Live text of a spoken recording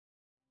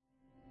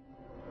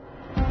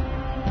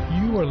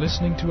are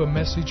listening to a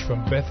message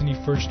from Bethany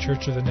First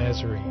Church of the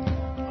Nazarene.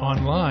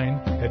 Online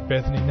at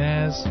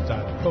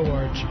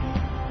bethanynaz.org.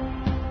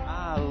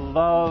 I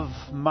love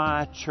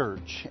my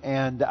church,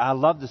 and I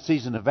love the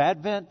season of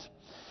Advent,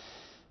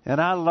 and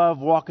I love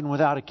walking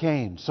without a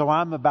cane. So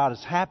I'm about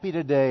as happy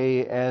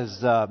today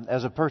as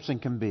a person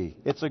can be.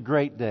 It's a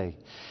great day.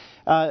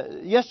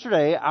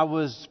 Yesterday, I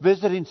was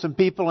visiting some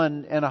people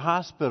in a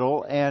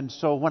hospital, and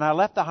so when I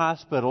left the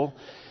hospital,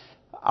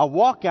 I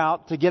walk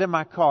out to get in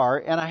my car,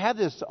 and I have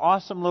this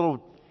awesome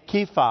little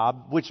key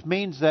fob, which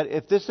means that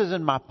if this is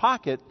in my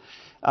pocket,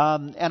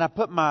 and I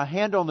put my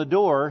hand on the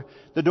door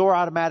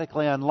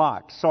automatically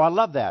unlocks. So I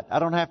love that. I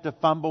don't have to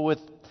fumble with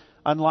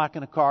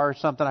unlocking a car or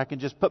something. I can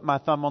just put my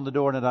thumb on the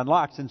door and it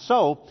unlocks. And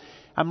so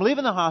I'm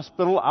leaving the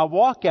hospital. I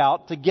walk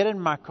out to get in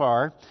my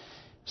car,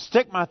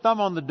 stick my thumb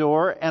on the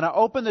door, and I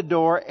open the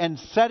door, and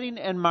sitting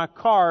in my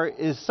car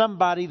is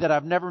somebody that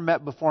I've never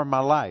met before in my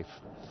life.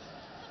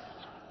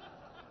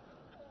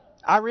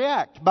 I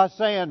react by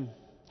saying,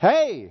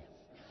 "Hey,"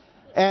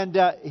 and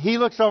he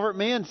looks over at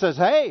me and says,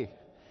 "Hey,"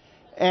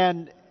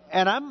 and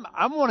I'm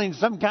wanting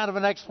some kind of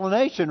an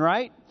explanation,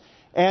 right?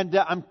 And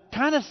I'm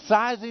kind of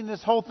sizing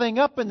this whole thing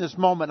up in this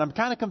moment. I'm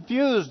kind of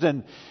confused,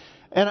 and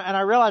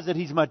I realize that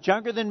he's much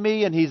younger than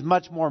me, and he's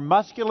much more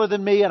muscular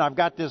than me, and I've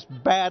got this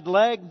bad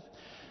leg.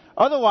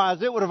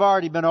 Otherwise, it would have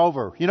already been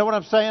over. You know what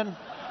I'm saying?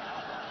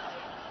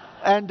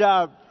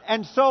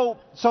 And so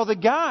the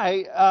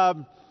guy,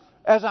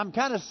 as I'm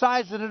kind of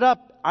sizing it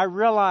up, I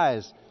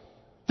realize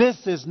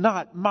this is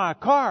not my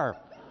car.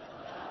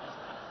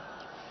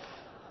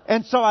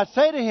 And so I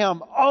say to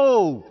him,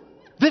 "Oh,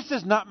 this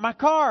is not my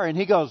car." And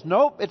he goes,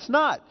 "Nope, it's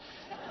not."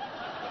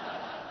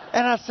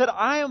 And I said,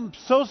 "I am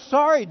so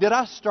sorry. Did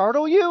I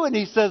startle you?" And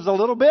he says, "A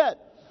little bit."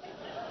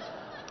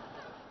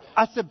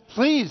 I said,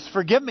 "Please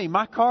forgive me.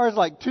 My car is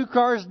like 2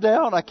 cars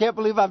down. I can't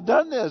believe I've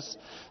done this."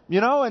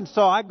 And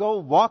so I go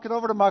walking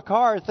over to my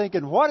car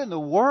thinking, what in the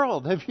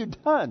world have you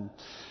done?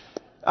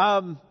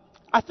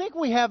 I think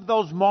we have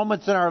those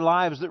moments in our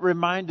lives that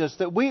remind us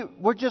that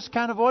we're just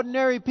kind of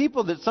ordinary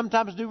people that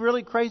sometimes do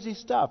really crazy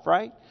stuff,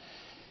 right?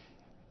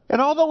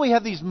 And although we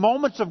have these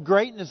moments of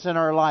greatness in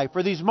our life,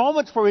 or these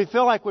moments where we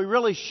feel like we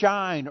really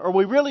shine, or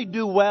we really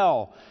do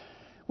well,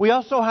 we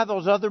also have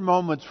those other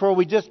moments where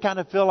we just kind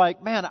of feel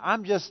like, man, I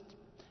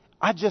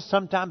just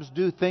sometimes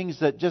do things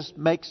that just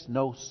makes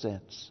no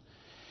sense.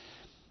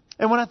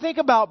 And when I think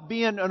about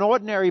being an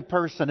ordinary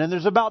person, and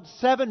there's about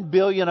 7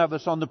 billion of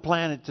us on the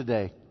planet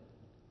today,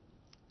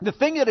 the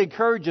thing that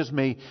encourages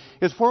me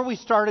is where we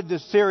started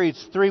this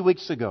series 3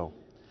 weeks ago.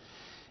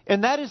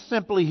 And that is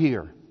simply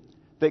here,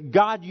 that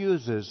God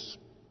uses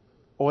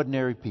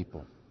ordinary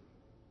people.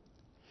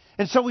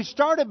 And so we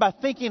started by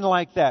thinking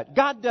like that.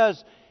 God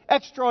does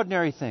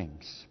extraordinary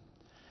things.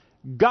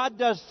 God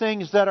does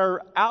things that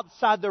are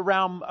outside the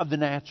realm of the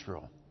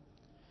natural.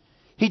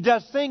 He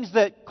does things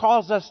that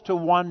cause us to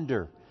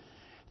wonder.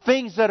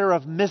 Things that are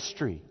of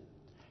mystery.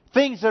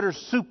 Things that are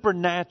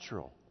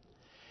supernatural.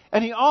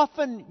 And He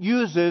often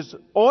uses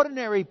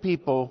ordinary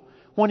people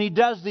when He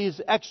does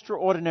these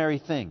extraordinary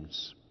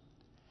things.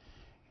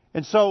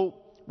 And so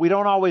we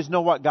don't always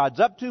know what God's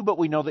up to, but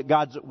we know that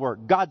God's at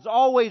work. God's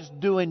always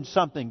doing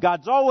something.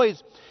 God's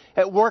always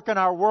at work in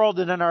our world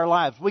and in our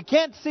lives. We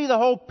can't see the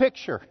whole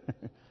picture,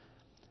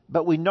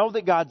 but we know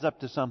that God's up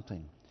to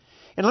something.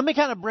 And let me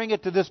kind of bring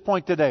it to this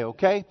point today,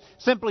 okay?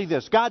 Simply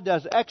this. God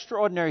does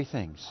extraordinary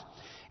things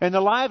in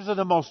the lives of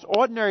the most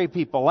ordinary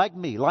people like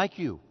me, like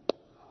you,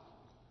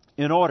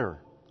 in order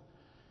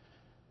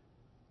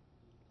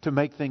to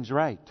make things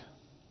right.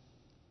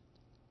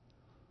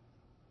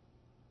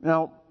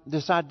 Now,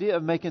 this idea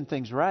of making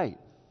things right,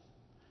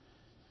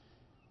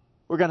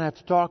 we're going to have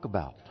to talk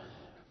about.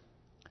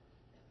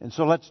 And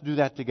so let's do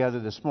that together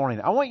this morning.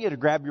 I want you to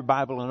grab your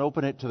Bible and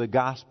open it to the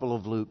Gospel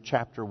of Luke,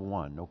 chapter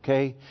 1,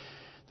 okay?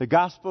 The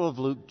Gospel of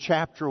Luke,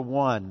 chapter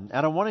 1.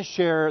 And I want to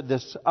share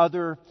this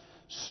other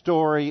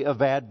story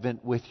of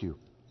Advent with you.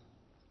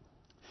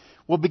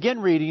 We'll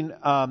begin reading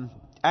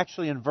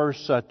actually in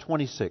verse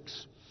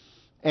 26.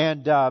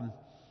 And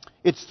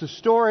it's the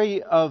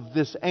story of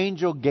this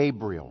angel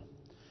Gabriel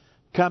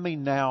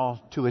coming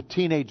now to a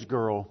teenage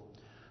girl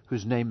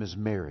whose name is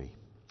Mary.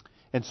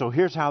 And so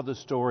here's how the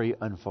story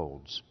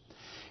unfolds.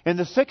 In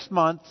the 6th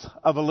month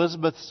of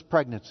Elizabeth's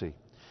pregnancy.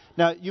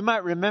 Now, you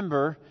might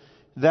remember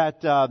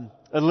that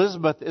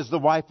Elizabeth is the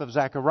wife of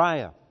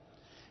Zechariah.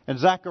 And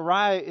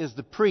Zechariah is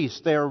the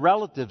priest. They are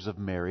relatives of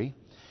Mary.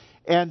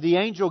 And the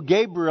angel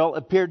Gabriel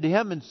appeared to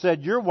him and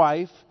said, "Your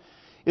wife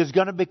is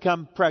going to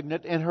become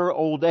pregnant in her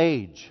old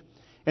age."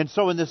 And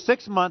so in the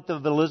 6th month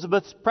of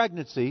Elizabeth's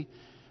pregnancy,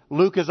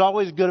 Luke is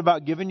always good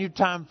about giving you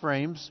time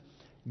frames.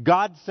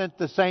 God sent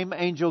the same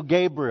angel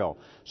Gabriel.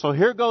 So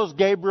here goes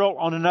Gabriel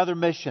on another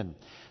mission.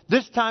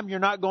 This time you're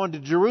not going to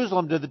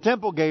Jerusalem to the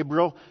temple,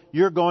 Gabriel.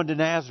 You're going to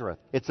Nazareth.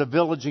 It's a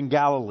village in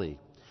Galilee.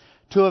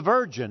 To a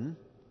virgin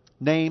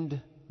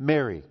named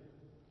Mary.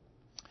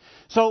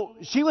 So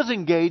she was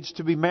engaged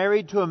to be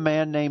married to a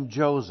man named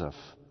Joseph,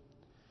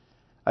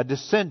 a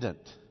descendant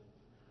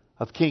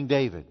of King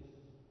David.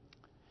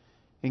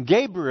 And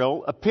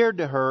Gabriel appeared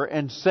to her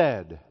and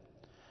said,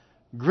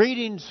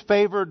 "Greetings,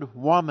 favored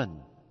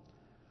woman.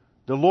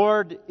 The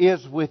Lord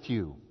is with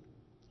you."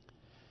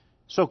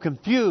 So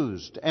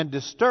confused and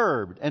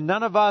disturbed, and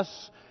none of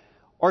us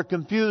are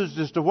confused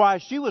as to why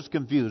she was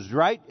confused,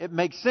 right? It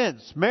makes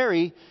sense.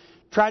 Mary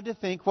tried to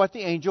think what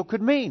the angel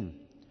could mean.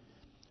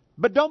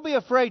 "But don't be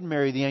afraid,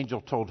 Mary," the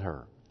angel told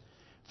her,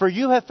 "for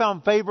you have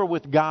found favor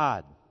with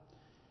God,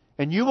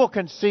 and you will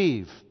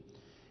conceive,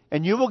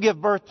 and you will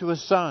give birth to a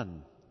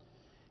son,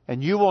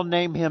 and you will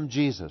name him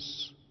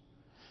Jesus.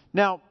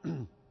 Now,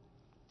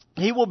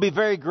 he will be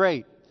very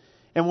great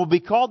and will be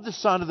called the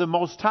Son of the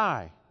Most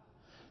High."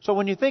 So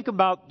when you think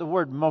about the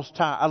word Most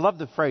High, I love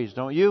the phrase,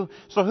 don't you?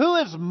 So who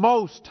is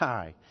Most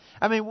High?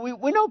 I mean,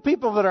 we know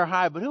people that are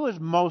high, but who is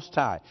Most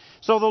High?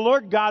 So the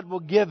Lord God will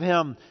give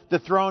him the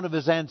throne of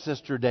his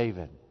ancestor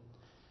David.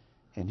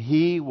 And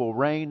he will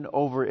reign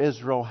over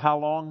Israel how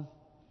long?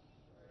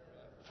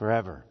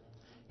 Forever.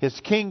 His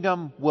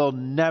kingdom will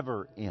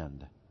never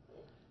end.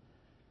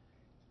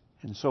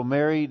 And so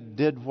Mary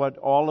did what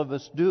all of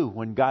us do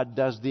when God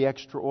does the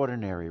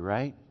extraordinary,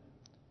 right?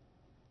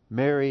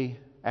 Mary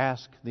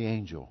asked the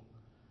angel,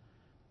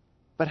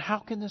 "But how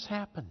can this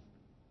happen?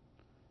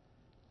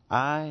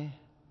 I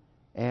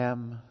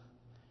am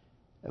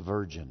a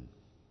virgin."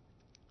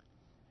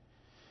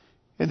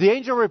 And the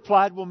angel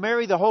replied, "Well,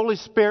 Mary, the Holy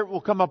Spirit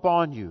will come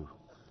upon you,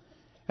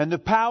 and the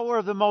power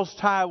of the Most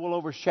High will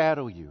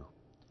overshadow you.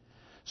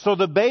 So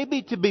the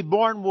baby to be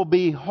born will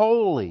be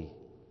holy,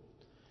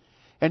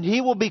 and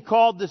he will be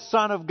called the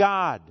Son of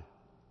God.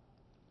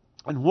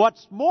 And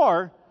what's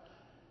more,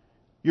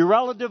 your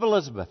relative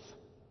Elizabeth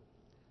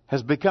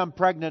has become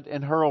pregnant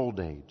in her old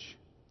age.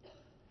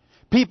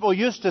 People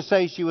used to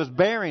say she was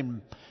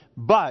barren,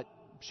 but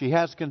she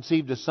has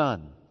conceived a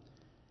son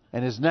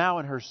and is now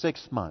in her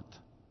 6th month.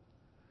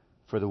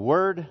 For the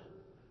word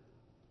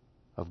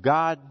of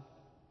God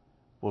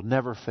will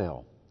never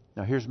fail."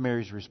 Now here's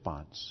Mary's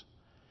response.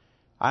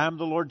 "I am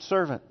the Lord's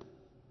servant.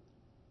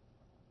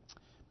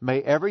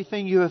 May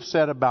everything you have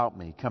said about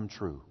me come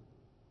true."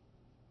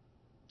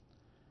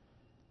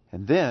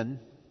 And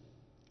then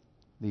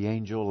the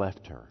angel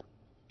left her.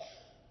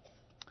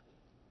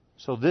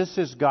 So this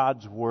is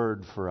God's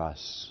word for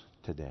us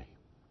today.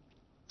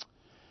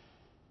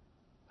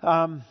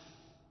 I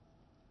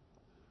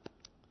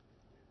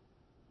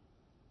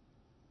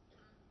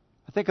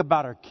think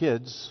about our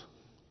kids.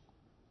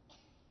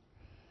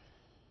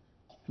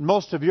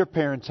 Most of your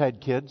parents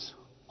had kids.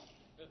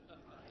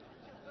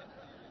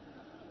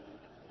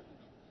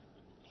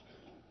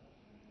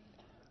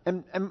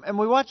 And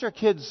we watch our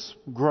kids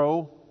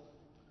grow.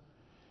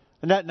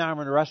 Annette and I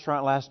were in a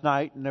restaurant last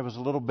night, and there was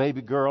a little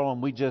baby girl,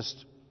 and we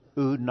just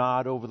oohed and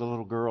awed over the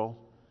little girl.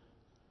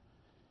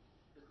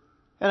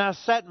 And I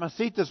sat in my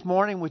seat this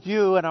morning with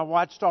you, and I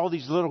watched all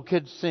these little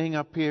kids sing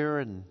up here,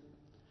 and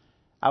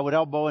I would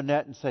elbow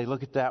Annette and say,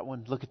 "Look at that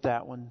one, look at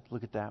that one,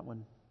 look at that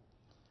one."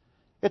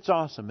 It's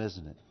awesome,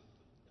 isn't it?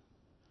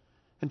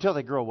 Until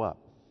they grow up.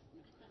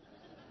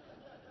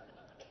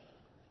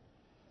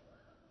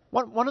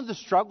 One of the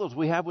struggles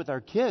we have with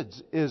our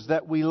kids is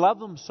that we love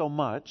them so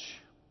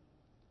much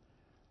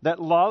that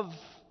love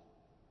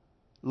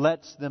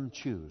lets them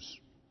choose.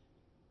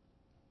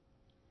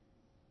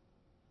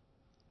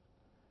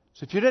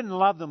 So if you didn't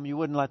love them, you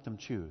wouldn't let them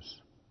choose.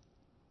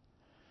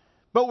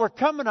 But we're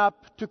coming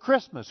up to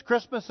Christmas.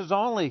 Christmas is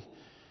only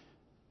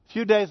a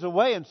few days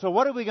away. And so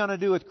what are we going to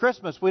do with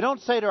Christmas? We don't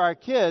say to our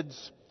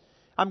kids,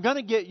 "I'm going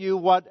to get you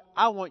what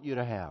I want you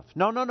to have."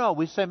 No.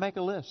 We say, make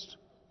a list.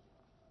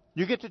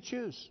 You get to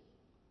choose.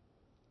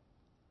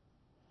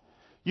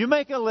 You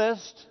make a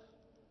list,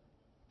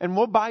 and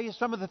we'll buy you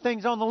some of the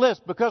things on the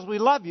list because we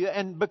love you.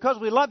 And because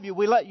we love you,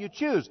 we let you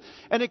choose.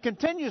 And it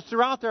continues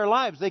throughout their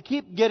lives. They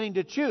keep getting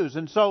to choose.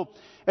 And so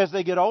as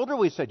they get older,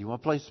 we say, "Do you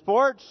want to play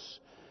sports?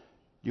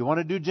 Do you want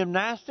to do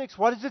gymnastics?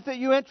 What is it that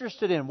you're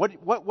interested in? What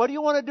do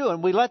you want to do?"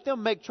 And we let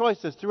them make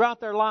choices throughout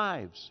their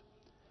lives.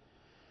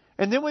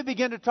 And then we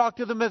begin to talk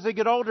to them as they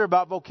get older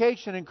about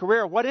vocation and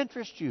career. What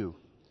interests you?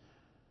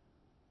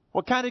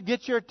 What kind of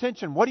gets your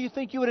attention? What do you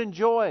think you would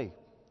enjoy?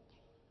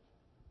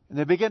 And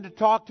they begin to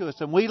talk to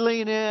us, and we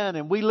lean in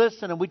and we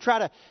listen and we try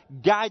to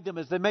guide them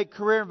as they make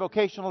career and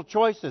vocational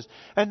choices.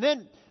 And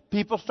then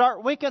people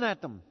start winking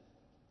at them.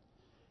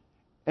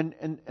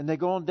 And they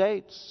go on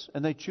dates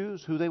and they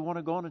choose who they want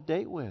to go on a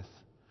date with.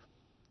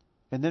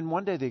 And then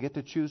one day they get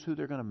to choose who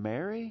they're going to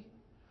marry.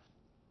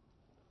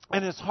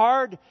 And as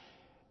hard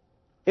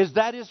as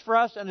that is for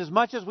us, and as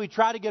much as we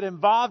try to get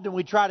involved and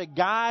we try to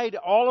guide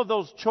all of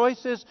those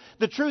choices,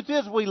 the truth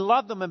is we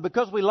love them, and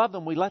because we love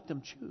them, we let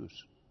them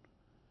choose.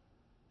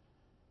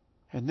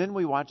 And then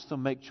we watch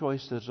them make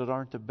choices that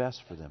aren't the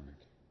best for them.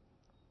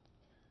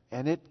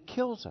 And it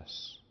kills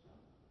us.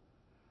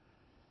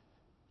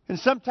 And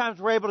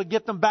sometimes we're able to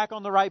get them back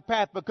on the right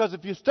path, because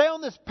if you stay on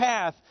this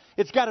path,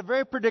 it's got a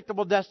very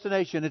predictable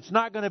destination. It's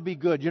not going to be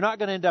good. You're not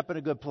going to end up in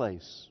a good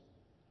place.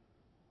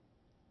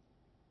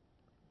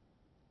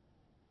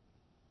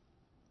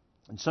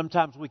 And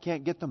sometimes we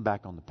can't get them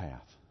back on the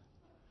path.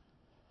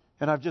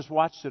 And I've just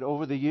watched it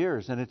over the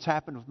years, and it's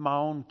happened with my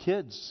own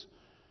kids.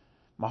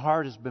 My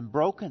heart has been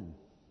broken.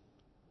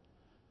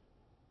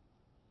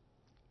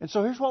 And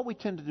so here's what we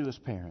tend to do as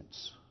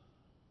parents.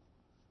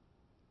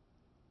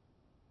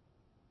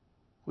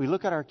 We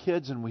look at our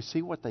kids and we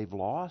see what they've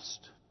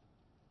lost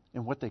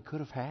and what they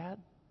could have had.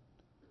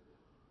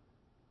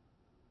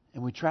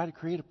 And we try to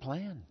create a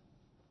plan.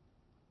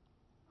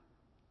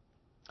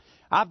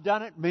 I've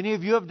done it. Many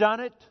of you have done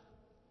it.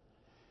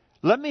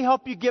 Let me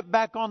help you get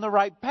back on the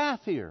right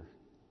path here.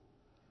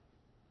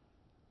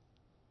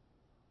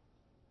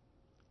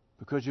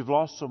 Because you've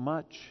lost so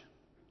much.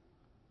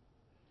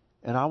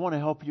 And I want to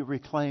help you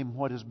reclaim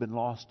what has been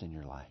lost in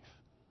your life.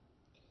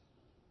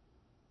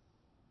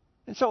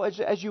 And so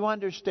as you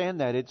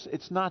understand that,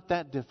 it's not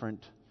that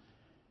different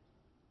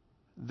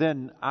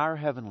than our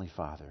Heavenly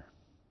Father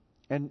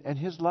and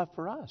His love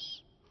for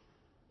us.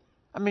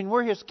 I mean,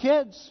 we're His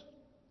kids.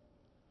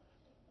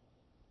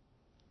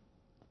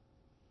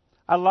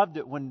 I loved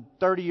it when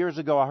 30 years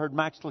ago I heard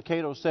Max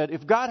Lucado said,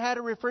 if God had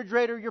a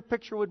refrigerator, your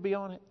picture would be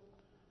on it.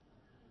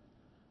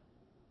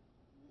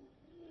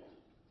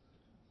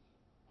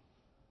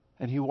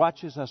 And He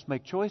watches us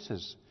make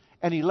choices.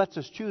 And He lets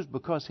us choose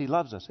because He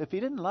loves us. If He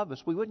didn't love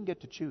us, we wouldn't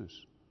get to choose.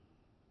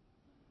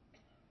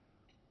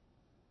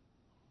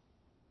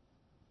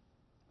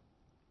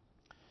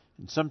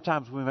 And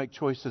sometimes we make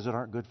choices that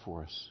aren't good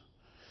for us.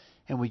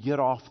 And we get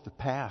off the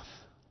path.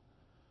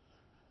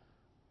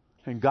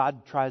 And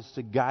God tries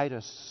to guide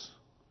us.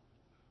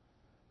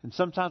 And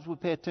sometimes we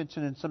pay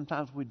attention and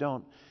sometimes we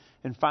don't.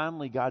 And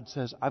finally God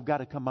says, I've got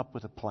to come up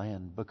with a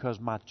plan because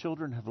my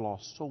children have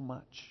lost so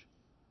much.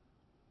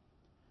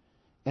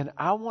 And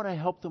I want to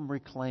help them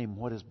reclaim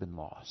what has been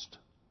lost.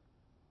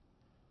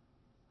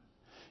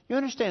 You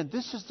understand,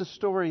 this is the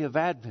story of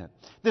Advent.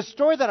 This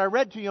story that I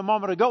read to you a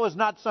moment ago is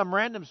not some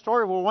random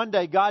story where one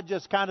day God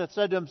just kind of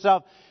said to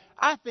Himself,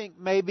 I think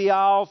maybe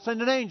I'll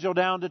send an angel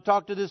down to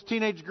talk to this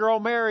teenage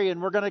girl, Mary,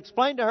 and we're going to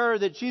explain to her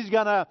that she's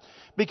going to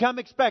become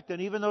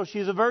expectant, even though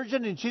she's a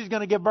virgin, and she's going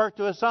to give birth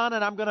to a son,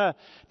 and I'm going to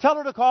tell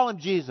her to call him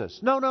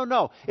Jesus.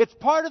 No. It's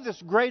part of this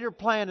greater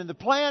plan, and the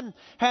plan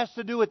has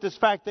to do with this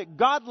fact that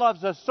God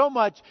loves us so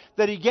much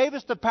that He gave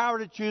us the power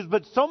to choose,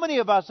 but so many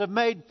of us have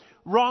made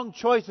wrong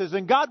choices,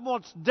 and God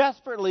wants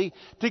desperately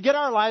to get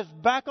our lives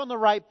back on the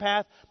right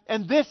path,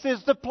 and this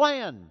is the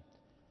plan.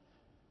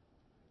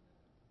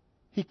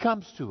 He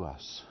comes to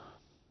us.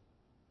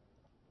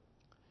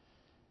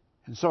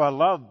 And so I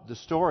love the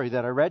story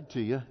that I read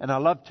to you. And I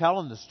love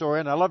telling the story.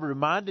 And I love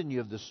reminding you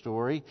of the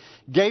story.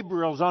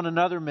 Gabriel's on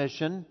another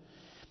mission.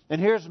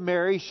 And here's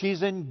Mary.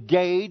 She's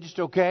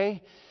engaged,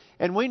 okay?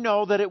 And we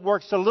know that it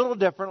works a little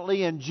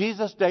differently in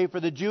Jesus' day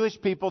for the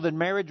Jewish people than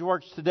marriage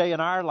works today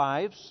in our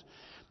lives.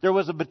 There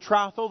was a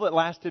betrothal that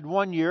lasted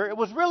 1 year. It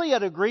was really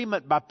an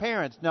agreement by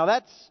parents. Now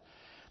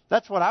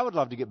that's what I would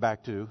love to get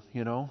back to,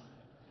 you know.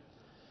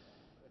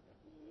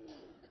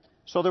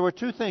 So there were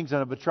two things in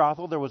a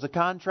betrothal. There was a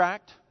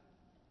contract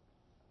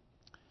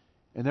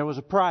and there was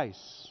a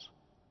price.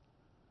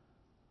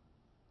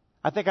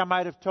 I think I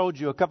might have told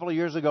you a couple of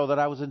years ago that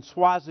I was in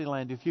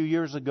Swaziland a few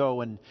years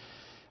ago, and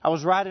I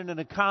was riding in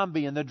a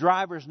combi, and the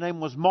driver's name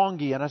was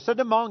Mongi. And I said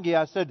to Mongi,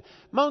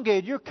 Mongi,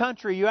 in your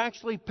country you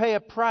actually pay a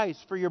price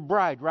for your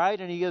bride, right?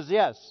 And he goes,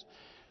 yes.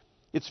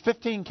 It's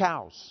 15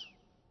 cows.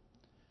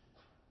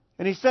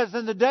 And he says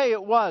in the day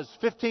it was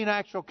 15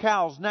 actual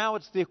cows. Now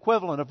it's the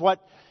equivalent of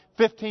what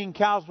 15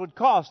 cows would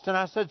cost. And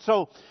I said,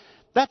 so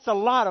that's a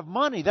lot of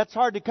money. That's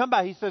hard to come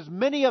by. He says,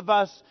 many of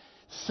us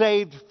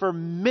saved for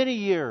many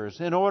years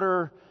in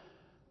order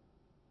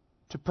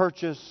to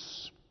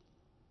purchase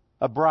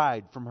a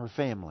bride from her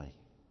family.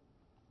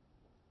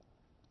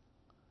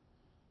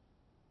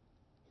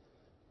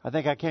 I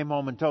think I came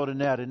home and told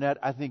Annette,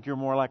 I think you're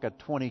more like a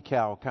 20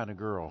 cow kind of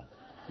girl,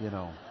 you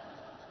know.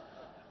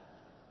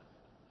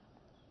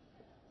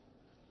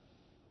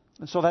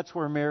 And so that's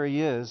where Mary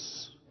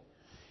is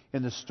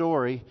in the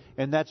story.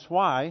 And that's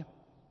why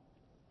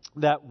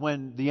that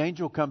when the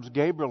angel comes,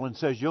 Gabriel, and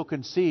says, you'll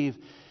conceive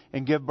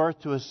and give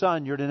birth to a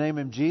son, you're to name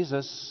him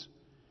Jesus.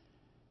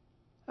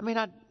 I mean,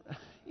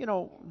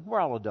 we're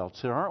all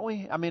adults here, aren't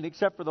we? I mean,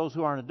 except for those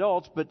who aren't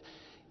adults. But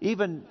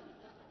even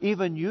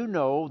you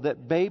know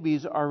that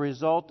babies are a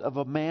result of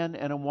a man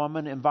and a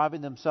woman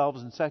involving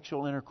themselves in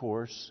sexual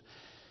intercourse.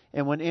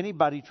 And when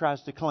anybody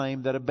tries to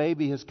claim that a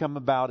baby has come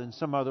about in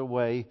some other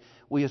way,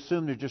 we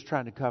assume they're just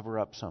trying to cover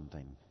up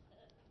something.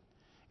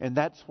 And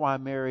that's why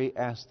Mary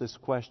asked this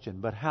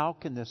question. But how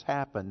can this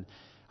happen?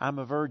 I'm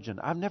a virgin.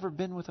 I've never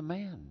been with a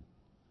man.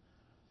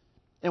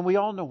 And we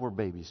all know where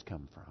babies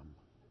come from.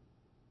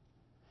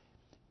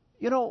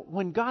 You know,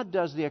 when God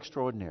does the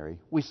extraordinary,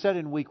 we said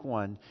in week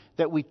 1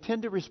 that we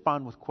tend to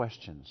respond with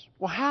questions.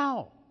 Well,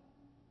 how?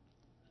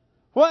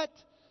 What?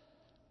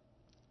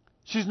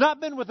 She's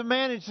not been with a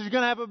man and she's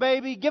going to have a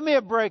baby? Give me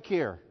a break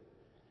here.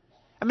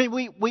 I mean,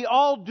 we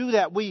all do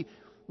that. We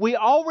We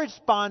all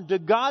respond to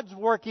God's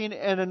working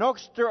in an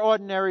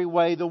extraordinary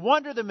way. The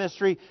wonder, the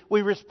mystery,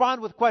 we respond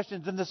with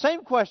questions. And the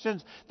same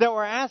questions that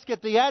were asked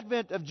at the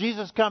advent of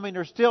Jesus coming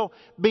are still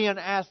being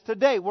asked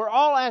today. We're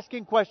all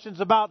asking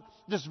questions about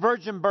this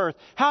virgin birth.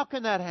 How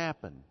can that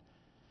happen?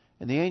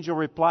 And the angel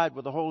replied,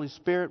 well, the Holy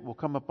Spirit will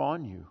come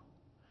upon you,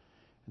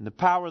 and the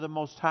power of the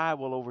Most High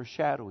will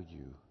overshadow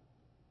you.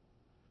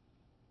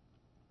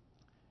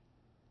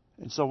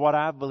 And so what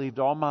I've believed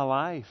all my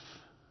life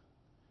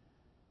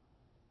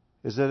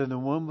is that in the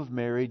womb of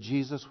Mary,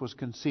 Jesus was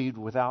conceived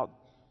without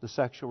the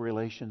sexual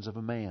relations of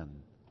a man.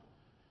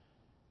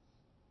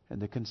 And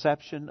the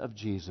conception of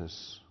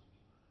Jesus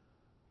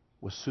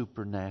was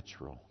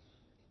supernatural.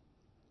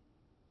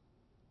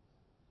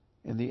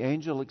 And the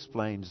angel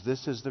explains,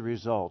 this is the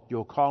result.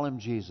 You'll call him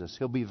Jesus.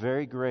 He'll be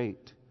very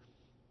great.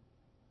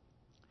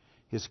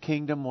 His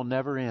kingdom will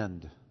never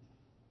end.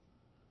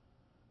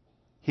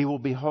 He will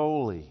be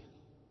holy.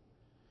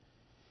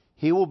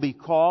 He will be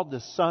called the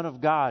Son of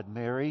God,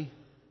 Mary.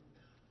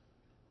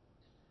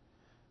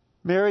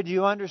 Mary, do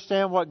you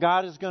understand what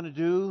God is going to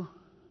do?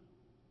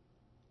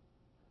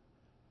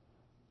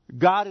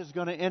 God is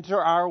going to enter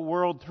our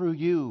world through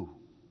you.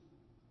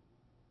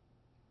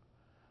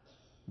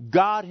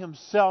 God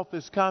Himself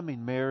is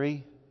coming,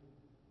 Mary.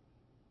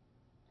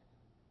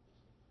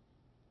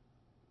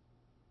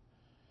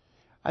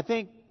 I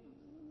think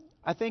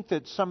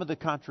that some of the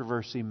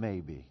controversy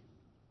maybe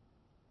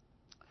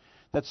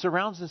that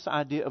surrounds this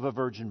idea of a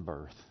virgin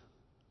birth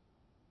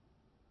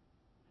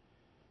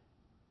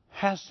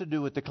has to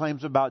do with the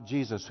claims about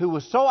Jesus, who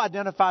was so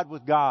identified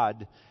with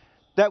God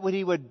that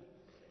He would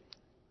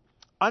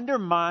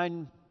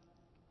undermine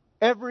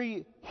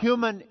every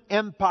human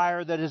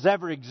empire that has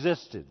ever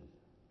existed.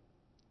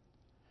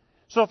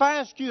 So if I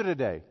ask you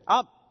today,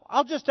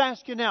 I'll just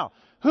ask you now,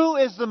 who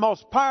is the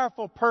most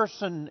powerful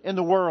person in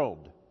the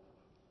world?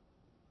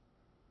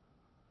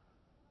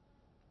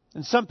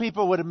 And some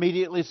people would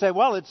immediately say,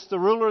 well, it's the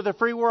ruler of the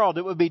free world.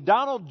 It would be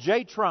Donald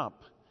J. Trump.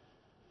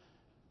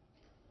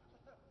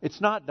 It's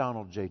not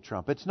Donald J.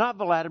 Trump. It's not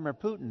Vladimir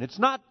Putin. It's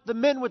not the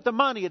men with the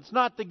money. It's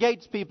not the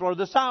Gates people or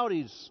the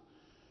Saudis.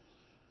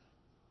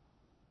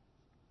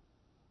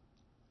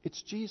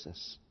 It's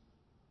Jesus.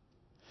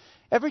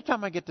 Every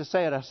time I get to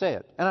say it, I say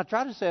it. And I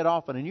try to say it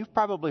often, and you've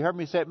probably heard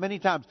me say it many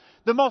times.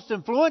 The most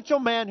influential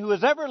man who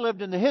has ever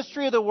lived in the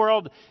history of the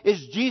world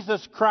is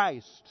Jesus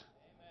Christ.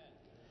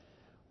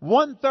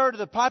 1/3 of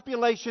the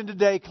population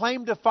today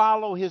claim to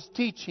follow His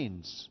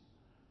teachings.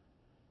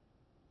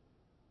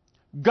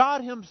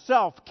 God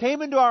Himself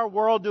came into our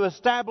world to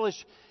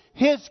establish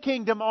His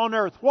kingdom on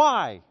earth.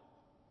 Why?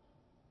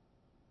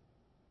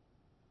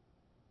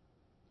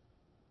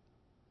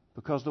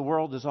 Because the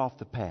world is off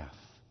the path.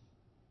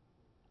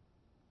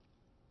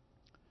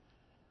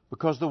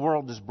 Because the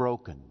world is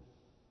broken.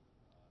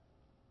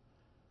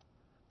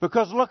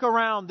 Because look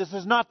around, this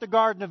is not the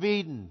Garden of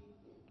Eden.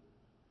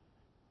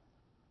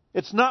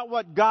 It's not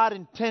what God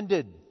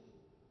intended.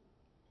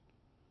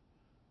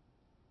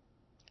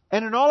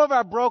 And in all of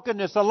our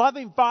brokenness, a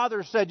loving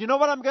Father said, you know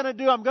what I'm going to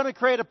do? I'm going to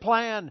create a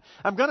plan.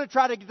 I'm going to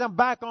try to get them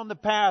back on the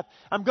path.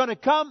 I'm going to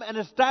come and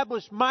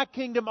establish my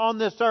kingdom on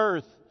this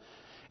earth.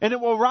 And it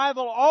will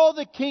rival all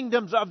the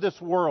kingdoms of this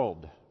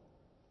world.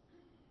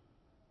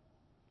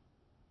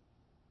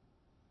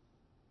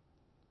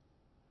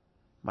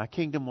 My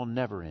kingdom will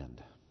never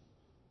end.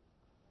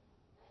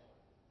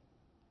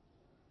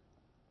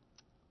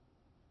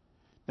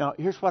 Now,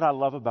 here's what I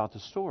love about the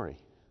story.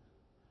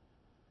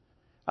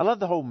 I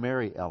love the whole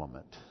Mary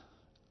element.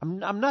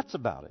 I'm nuts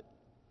about it.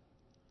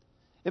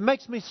 It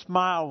makes me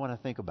smile when I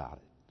think about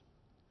it.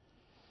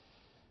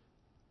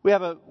 We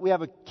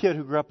have a kid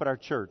who grew up at our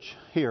church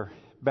here,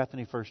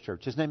 Bethany First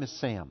Church. His name is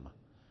Sam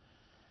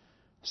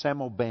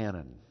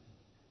O'Bannon.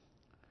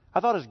 I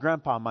thought his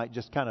grandpa might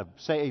just kind of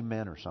say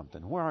amen or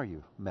something. Where are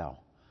you,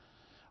 Mel?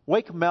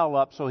 Wake Mel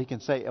up so he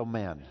can say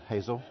amen,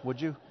 Hazel,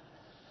 would you?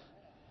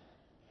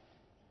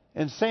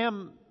 And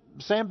Sam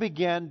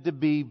began to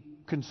be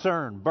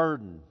concerned,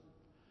 burdened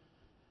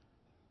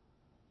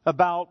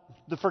about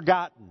the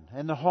forgotten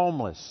and the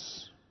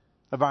homeless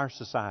of our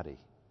society.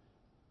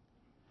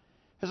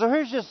 And so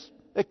here's just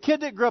a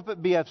kid that grew up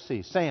at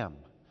BFC, Sam.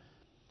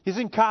 He's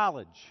in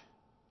college.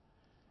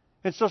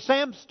 And so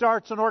Sam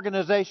starts an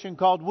organization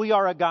called We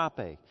Are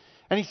Agape.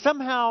 And he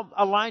somehow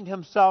aligned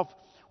himself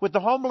with the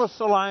Homeless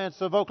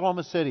Alliance of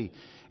Oklahoma City.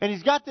 And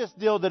he's got this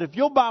deal that if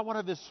you'll buy one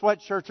of his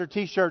sweatshirts or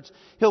t-shirts,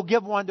 he'll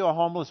give one to a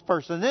homeless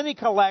person. And then he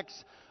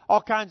collects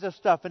all kinds of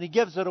stuff and he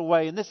gives it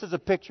away. And this is a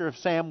picture of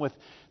Sam with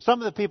some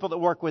of the people that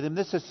work with him.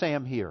 This is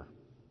Sam here.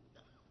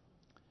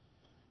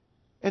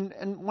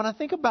 And when I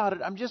think about it,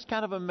 I'm just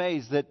kind of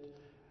amazed that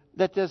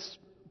this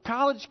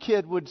college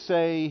kid would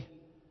say,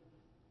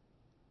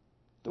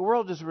 the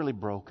world is really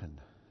broken.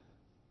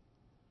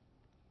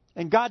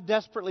 And God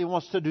desperately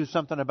wants to do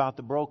something about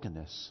the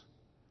brokenness.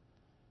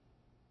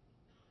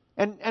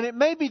 And it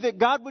may be that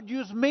God would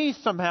use me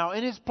somehow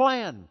in His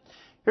plan.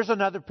 Here's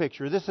another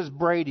picture. This is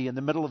Brady in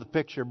the middle of the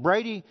picture.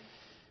 Brady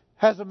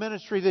has a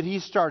ministry that he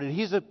started.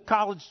 He's a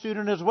college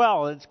student as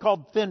well, and it's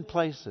called Thin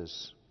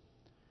Places.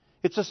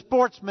 It's a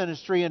sports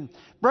ministry. And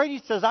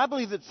Brady says, I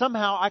believe that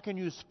somehow I can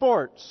use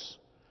sports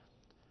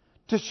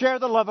to share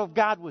the love of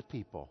God with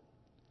people.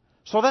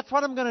 So that's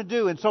what I'm going to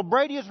do. And so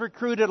Brady has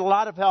recruited a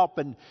lot of help,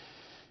 and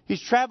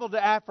he's traveled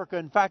to Africa.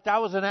 In fact, I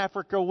was in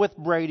Africa with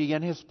Brady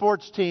and his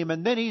sports team.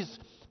 And then he's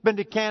been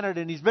to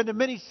Canada, and he's been to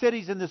many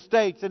cities in the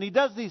States. And he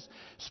does these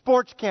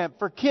sports camp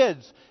for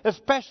kids,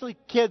 especially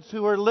kids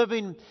who are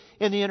living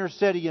in the inner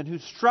city and who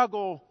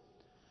struggle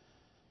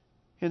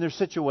in their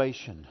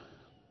situation.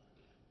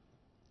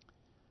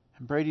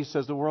 And Brady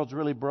says the world's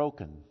really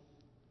broken.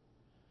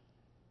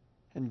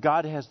 And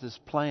God has this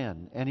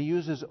plan. And He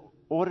uses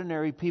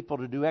ordinary people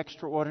to do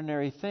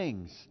extraordinary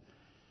things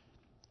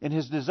in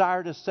His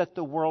desire to set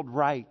the world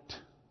right.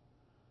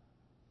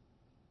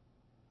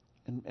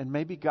 And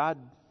maybe God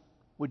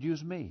would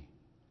use me.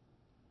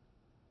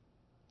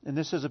 And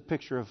this is a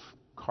picture of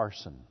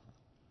Carson.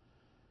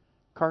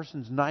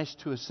 Carson's nice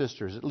to his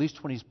sisters, at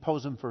least when he's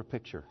posing for a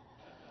picture.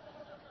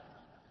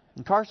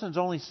 And Carson's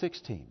only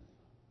 16.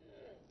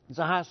 He's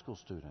a high school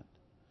student.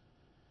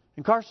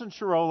 And Carson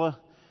Shirola,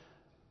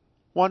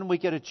 one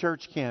week at a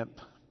church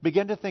camp,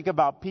 began to think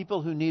about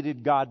people who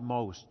needed God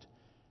most.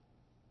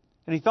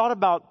 And he thought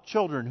about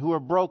children who are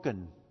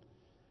broken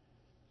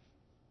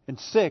and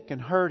sick and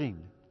hurting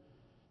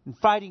and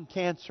fighting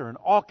cancer and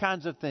all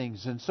kinds of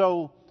things. And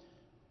so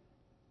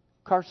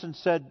Carson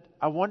said,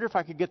 I wonder if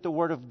I could get the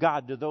Word of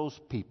God to those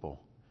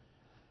people.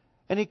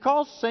 And he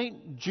calls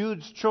St.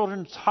 Jude's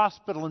Children's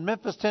Hospital in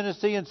Memphis,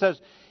 Tennessee, and says,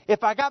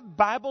 if I got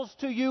Bibles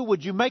to you,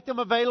 would you make them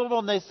available?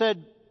 And they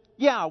said,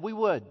 yeah, we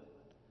would.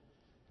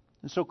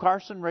 And so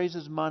Carson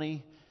raises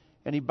money,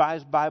 and he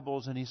buys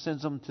Bibles, and he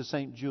sends them to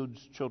St.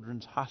 Jude's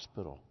Children's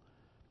Hospital.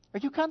 Are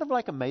you kind of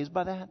like amazed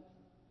by that?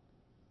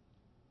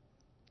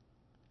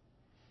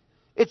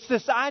 It's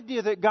this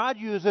idea that God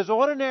uses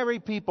ordinary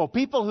people,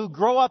 people who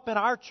grow up in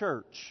our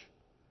church.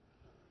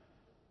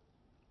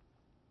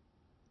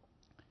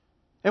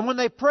 And when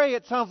they pray,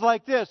 it sounds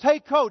like this. Hey,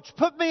 coach,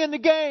 put me in the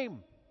game.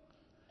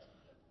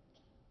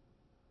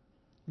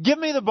 Give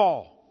me the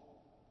ball.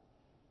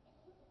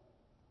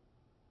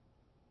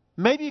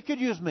 Maybe you could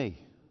use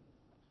me.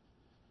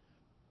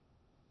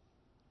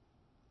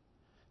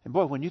 And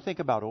boy, when you think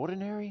about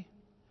ordinary,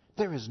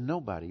 there is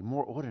nobody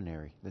more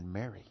ordinary than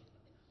Mary.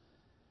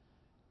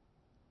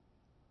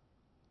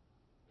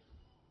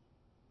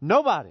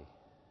 Nobody.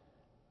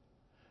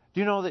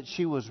 Do you know that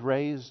she was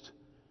raised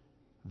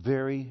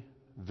very,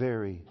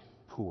 very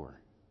poor?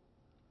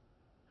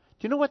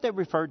 Do you know what they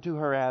referred to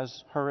her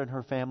as, her and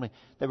her family?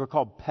 They were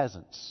called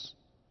peasants.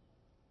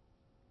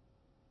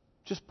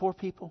 Just poor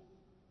people.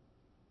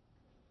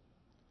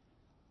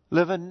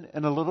 Living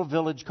in a little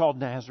village called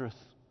Nazareth.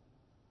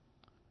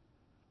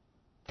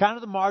 Kind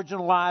of the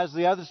marginalized,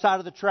 the other side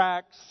of the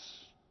tracks.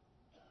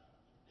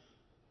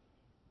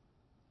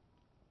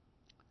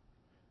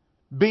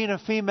 Being a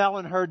female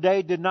in her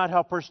day did not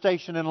help her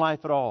station in life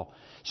at all.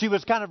 She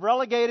was kind of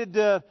relegated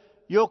to,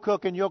 you'll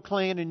cook and you'll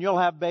clean and you'll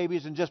have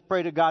babies and just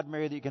pray to God,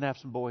 Mary, that you can have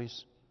some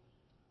boys.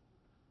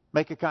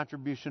 Make a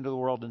contribution to the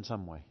world in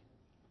some way.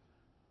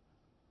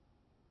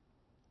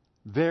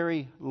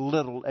 Very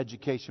little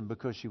education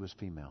because she was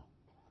female.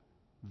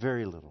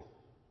 Very little.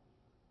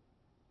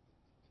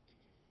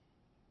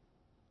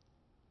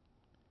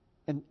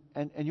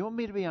 And you want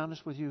me to be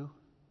honest with you?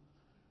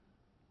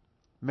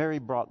 Mary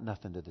brought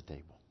nothing to the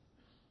table.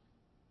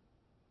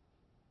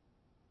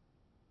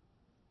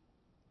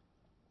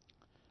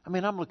 I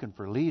mean, I'm looking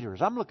for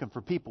leaders. I'm looking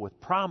for people with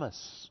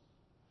promise.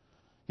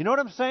 You know what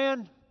I'm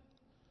saying?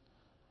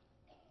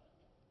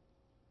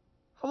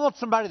 I want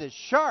somebody that's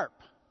sharp.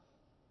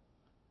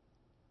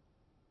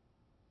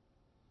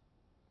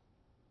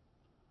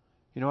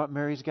 You know what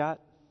Mary's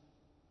got?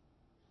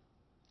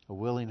 A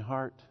willing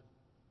heart.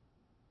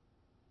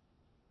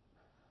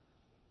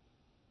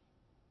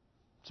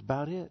 That's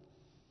about it.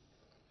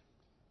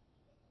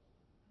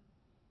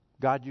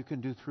 God, you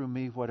can do through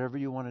me whatever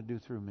you want to do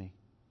through me.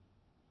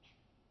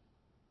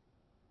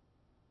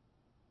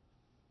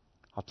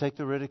 I'll take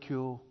the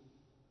ridicule.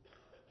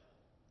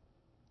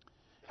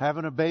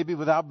 Having a baby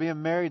without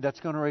being married, that's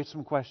going to raise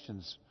some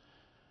questions.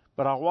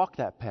 But I'll walk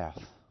that path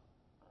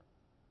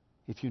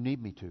if you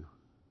need me to.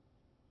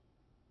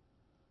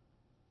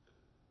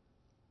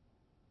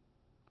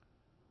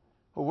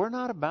 Well, we're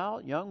not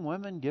about young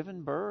women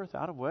giving birth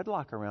out of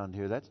wedlock around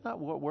here. That's not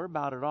what we're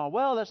about at all.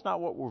 Well, that's not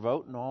what we're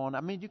voting on.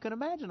 I mean, you can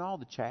imagine all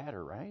the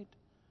chatter, right?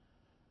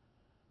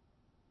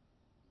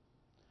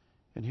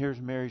 And here's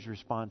Mary's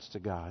response to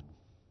God.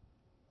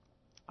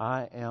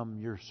 I am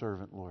your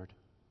servant, Lord.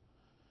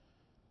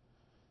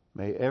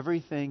 May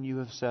everything you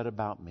have said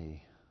about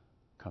me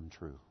come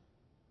true.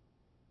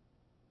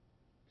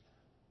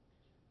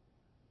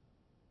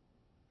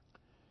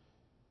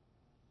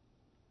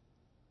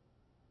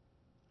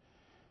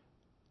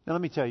 Now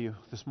let me tell you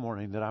this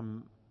morning that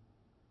I'm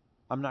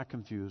not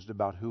confused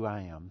about who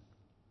I am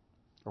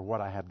or what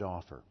I have to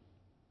offer.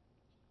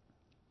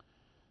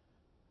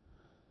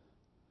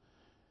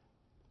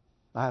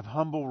 I have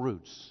humble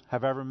roots.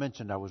 Have I ever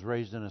mentioned I was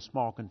raised in a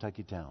small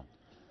Kentucky town?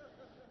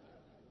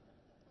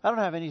 I don't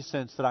have any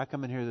sense that I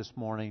come in here this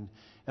morning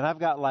and I've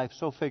got life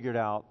so figured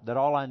out that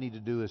all I need to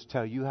do is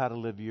tell you how to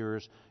live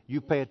yours.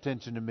 You pay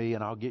attention to me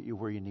and I'll get you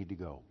where you need to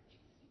go.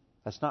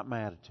 That's not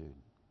my attitude.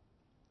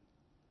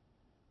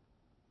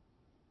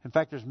 In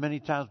fact, there's many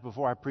times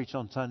before I preach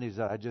on Sundays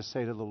that I just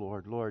say to the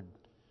Lord, Lord,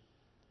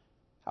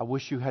 I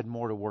wish you had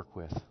more to work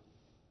with.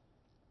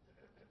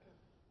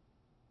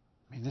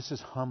 I mean, this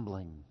is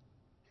humbling.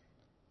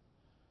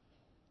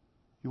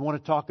 You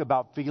want to talk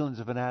about feelings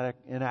of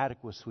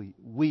inadequacy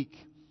week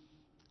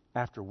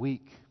after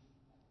week.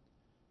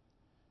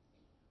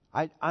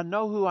 I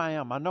know who I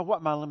am. I know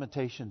what my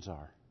limitations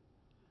are.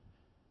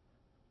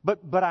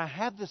 But I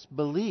have this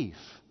belief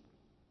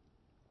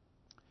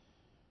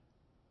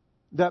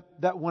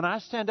that when I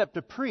stand up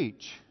to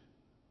preach,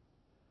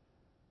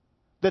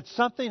 that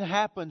something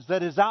happens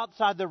that is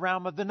outside the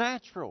realm of the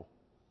natural.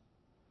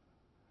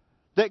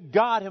 That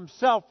God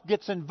Himself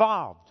gets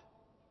involved.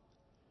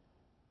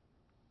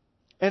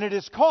 And it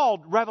is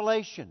called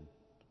revelation,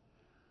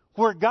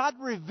 where God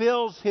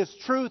reveals His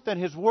truth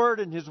and His Word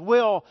and His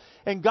will,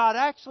 and God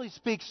actually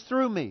speaks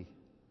through me.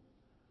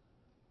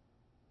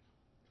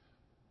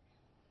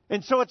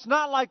 And so it's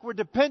not like we're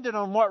dependent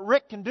on what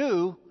Rick can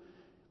do,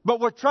 but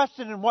we're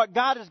trusting in what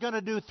God is going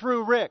to do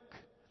through Rick.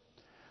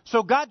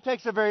 So God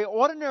takes a very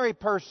ordinary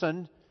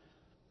person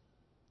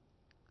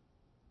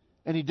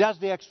and He does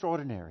the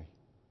extraordinary.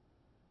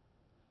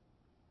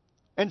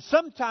 And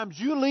sometimes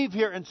you leave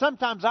here and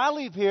sometimes I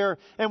leave here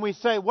and we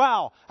say,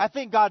 wow, I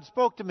think God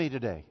spoke to me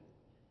today.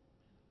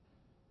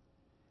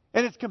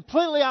 And it's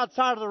completely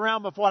outside of the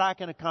realm of what I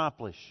can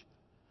accomplish.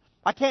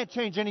 I can't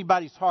change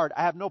anybody's heart.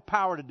 I have no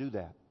power to do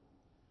that.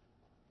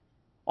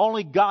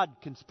 Only God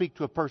can speak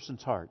to a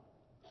person's heart.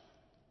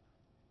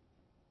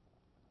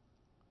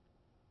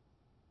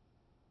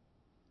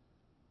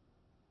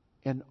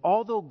 And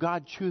although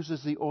God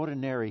chooses the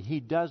ordinary, He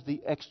does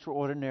the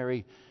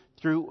extraordinary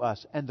through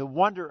us. And the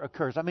wonder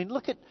occurs. I mean,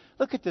 look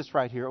at this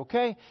right here,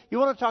 okay? You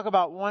want to talk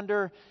about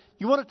wonder?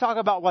 You want to talk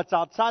about what's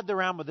outside the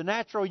realm of the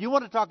natural? You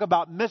want to talk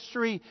about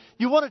mystery?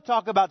 You want to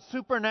talk about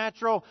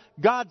supernatural?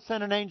 God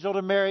sent an angel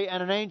to Mary,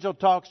 and an angel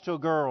talks to a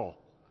girl.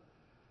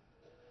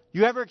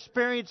 You ever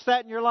experienced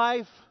that in your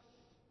life?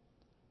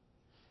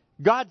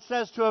 God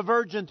says to a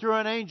virgin through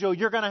an angel,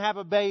 you're going to have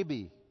a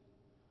baby.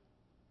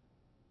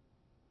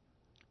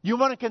 You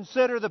want to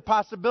consider the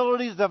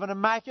possibilities of an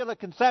immaculate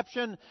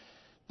conception?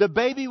 The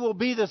baby will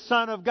be the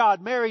Son of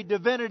God. Mary,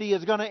 divinity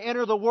is going to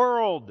enter the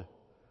world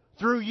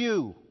through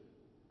you.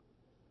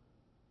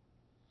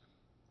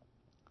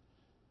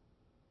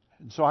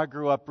 And so I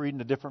grew up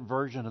reading a different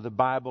version of the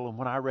Bible, and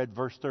when I read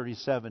verse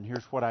 37,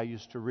 here's what I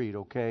used to read,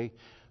 okay?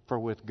 For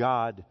with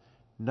God,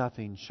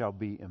 nothing shall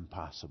be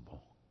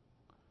impossible.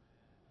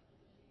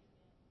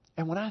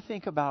 And when I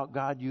think about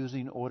God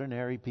using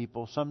ordinary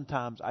people,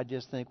 sometimes I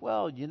just think,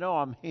 well,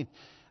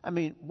 I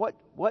mean, what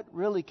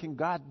really can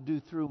God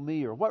do through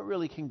me, or what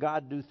really can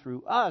God do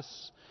through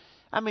us?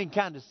 I mean,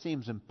 kind of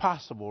seems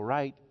impossible,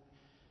 right?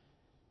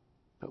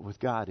 But with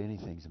God,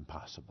 anything's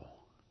impossible.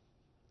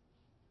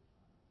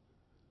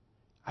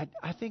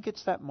 I think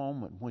it's that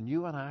moment when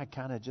you and I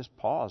kind of just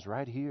pause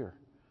right here.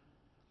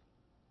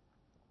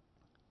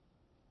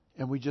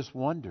 And we just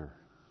wonder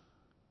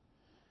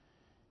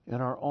in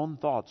our own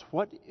thoughts,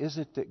 what is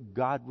it that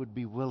God would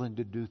be willing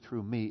to do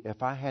through me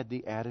if I had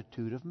the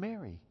attitude of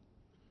Mary?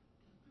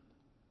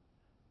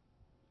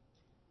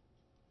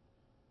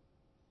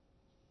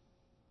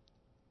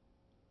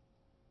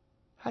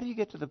 How do you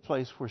get to the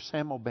place where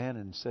Sam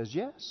O'Bannon says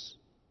yes?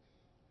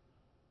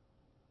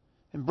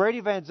 And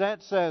Brady Van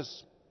Zandt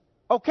says,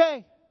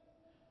 okay.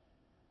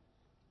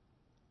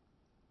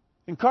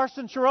 And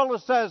Carson Chirola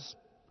says,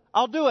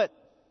 I'll do it.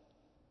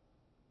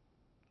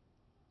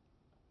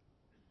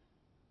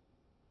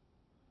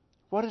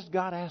 What is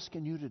God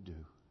asking you to do?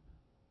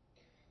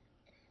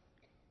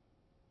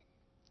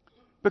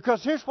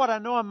 Because here's what I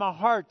know in my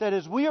heart, that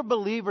as we are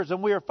believers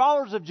and we are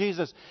followers of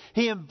Jesus,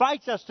 He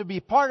invites us to be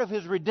part of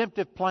His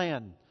redemptive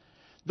plan.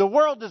 The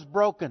world is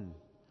broken.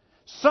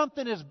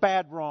 Something is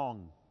bad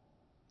wrong.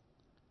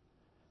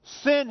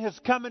 Sin has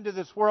come into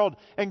this world,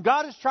 and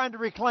God is trying to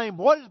reclaim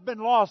what has been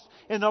lost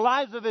in the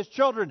lives of His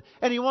children,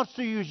 and He wants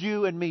to use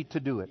you and me to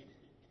do it.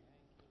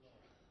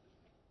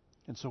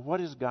 And so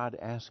what is God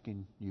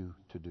asking you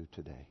to do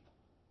today?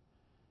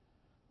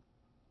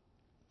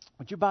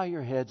 Would you bow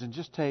your heads and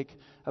just take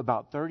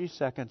about 30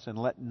 seconds and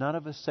let none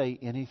of us say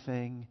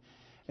anything,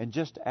 and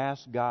just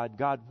ask God,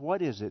 God,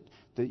 what is it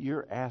that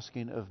you're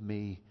asking of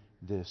me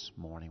this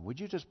morning? Would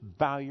you just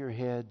bow your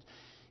head?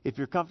 If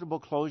you're comfortable,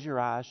 close your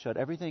eyes, shut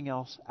everything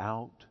else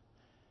out,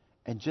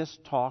 and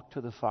just talk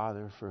to the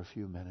Father for a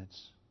few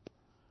minutes.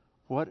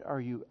 What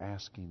are you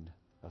asking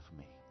of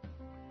me?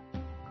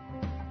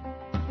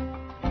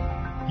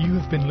 You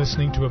have been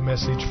listening to a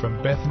message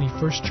from Bethany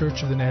First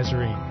Church of the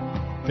Nazarene.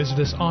 Visit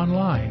us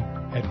online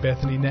at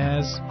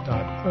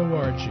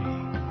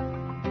bethanynaz.org.